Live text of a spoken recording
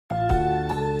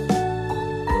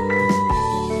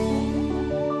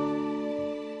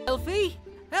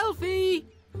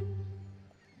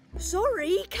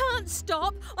Sorry, can't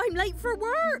stop. I'm late for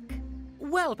work.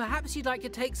 Well, perhaps you'd like to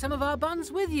take some of our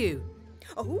buns with you.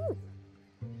 Oh.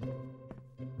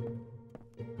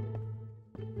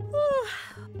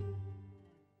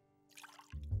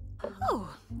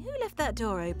 Oh, who left that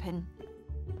door open?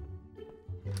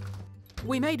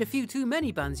 We made a few too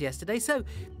many buns yesterday, so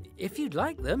if you'd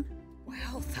like them.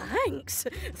 Well, thanks.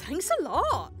 Thanks a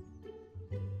lot.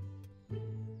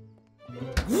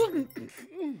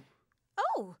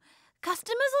 Oh,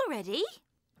 customers already?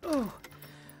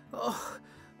 Oh,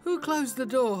 who closed the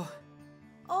door?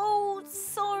 Oh,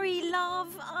 sorry,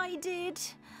 love, I did.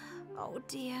 Oh,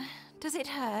 dear. Does it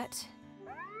hurt?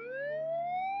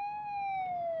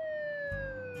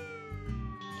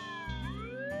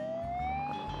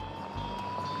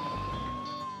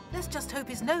 Let's just hope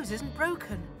his nose isn't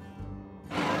broken.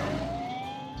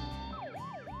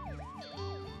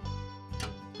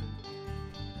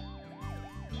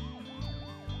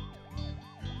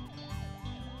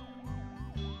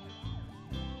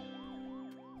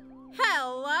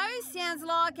 Hello, sounds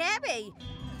like Abby.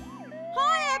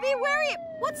 Hi, Abby, where are you?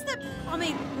 What's the...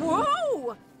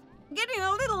 whoa! Getting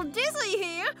a little dizzy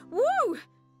here. Woo!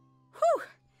 Whew!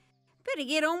 Better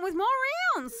get on with my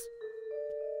rounds.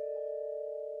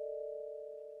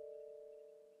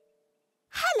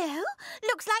 Hello,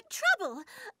 looks like trouble.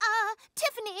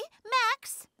 Tiffany,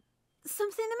 Max.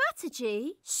 Something the matter,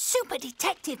 G? Super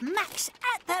Detective Max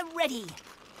at the ready.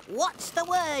 What's the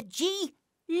word, G?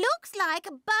 Looks like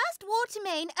a burst water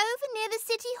main over near the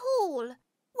City Hall.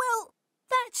 Well,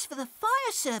 that's for the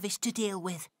fire service to deal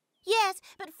with. Yes,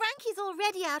 but Frankie's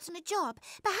already out on a job.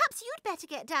 Perhaps you'd better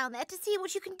get down there to see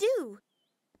what you can do.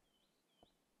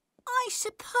 I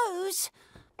suppose,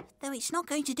 though it's not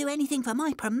going to do anything for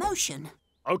my promotion.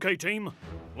 OK, team.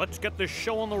 Let's get this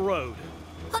show on the road.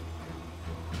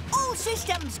 All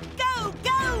systems, go,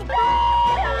 go!